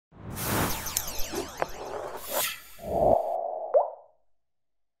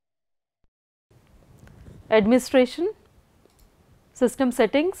administration, system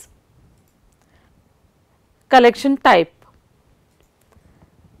settings, collection type.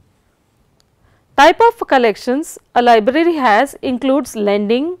 Type of collections a library has includes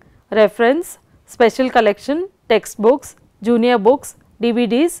lending, reference, special collection, textbooks, junior books,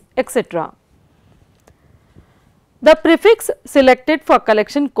 DVDs, etc. The prefix selected for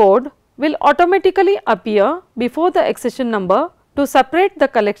collection code will automatically appear before the accession number to separate the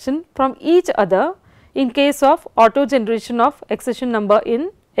collection from each other in case of auto generation of accession number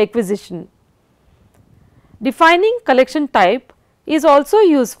in acquisition. Defining collection type is also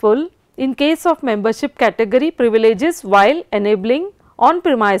useful in case of membership category privileges while enabling on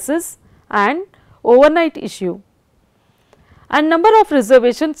premises and overnight issue, and number of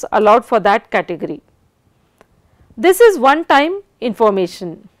reservations allowed for that category. This is one time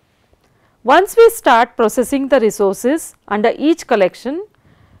information. Once we start processing the resources under each collection,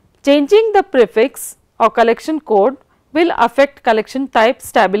 changing the prefix or collection code will affect collection type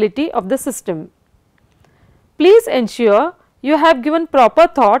stability of the system. Please ensure you have given proper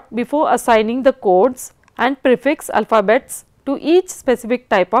thought before assigning the codes and prefix alphabets to each specific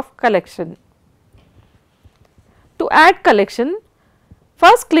type of collection. To add collection,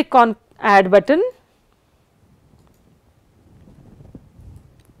 first click on Add button,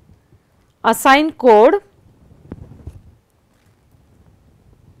 assign code,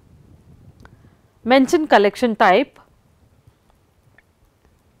 mention collection type,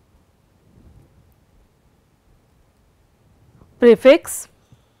 prefix,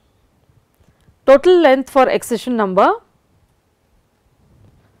 total length for accession number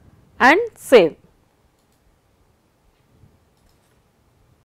and save.